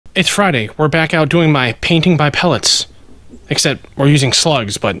It's Friday. We're back out doing my painting by pellets. Except we're using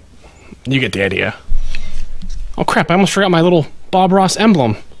slugs, but you get the idea. Oh crap, I almost forgot my little Bob Ross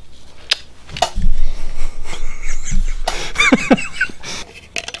emblem.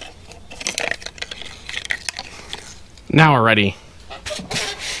 Now we're ready.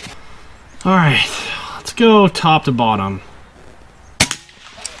 Alright, let's go top to bottom.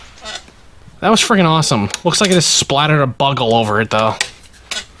 That was freaking awesome. Looks like it just splattered a bug all over it, though.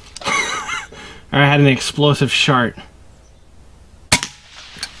 I had an explosive shart.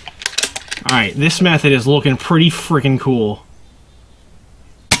 Alright, this method is looking pretty freaking cool.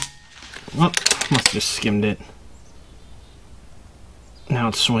 Oh, must have just skimmed it. Now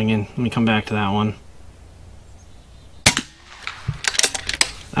it's swinging. Let me come back to that one.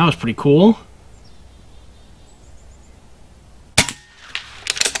 That was pretty cool.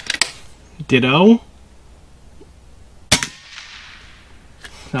 Ditto.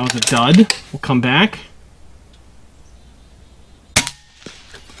 That was a dud. We'll come back.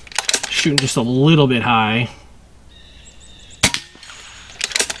 Shooting just a little bit high.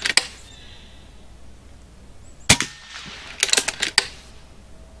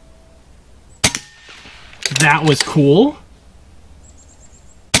 That was cool.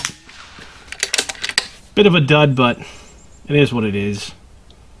 Bit of a dud, but it is what it is.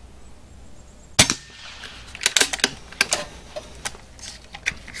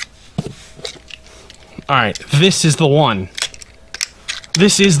 Alright, this is the one.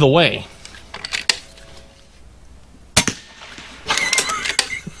 This is the way.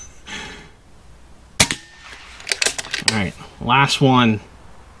 Alright, last one.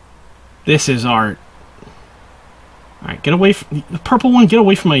 This is art. Alright, get away from the purple one, get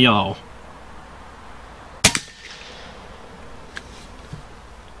away from my yellow.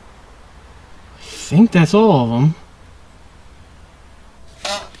 I think that's all of them.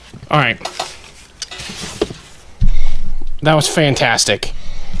 Alright. That was fantastic.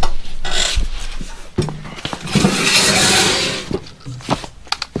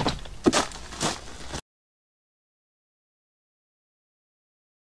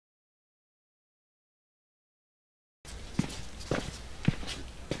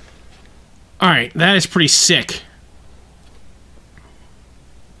 Alright, that is pretty sick.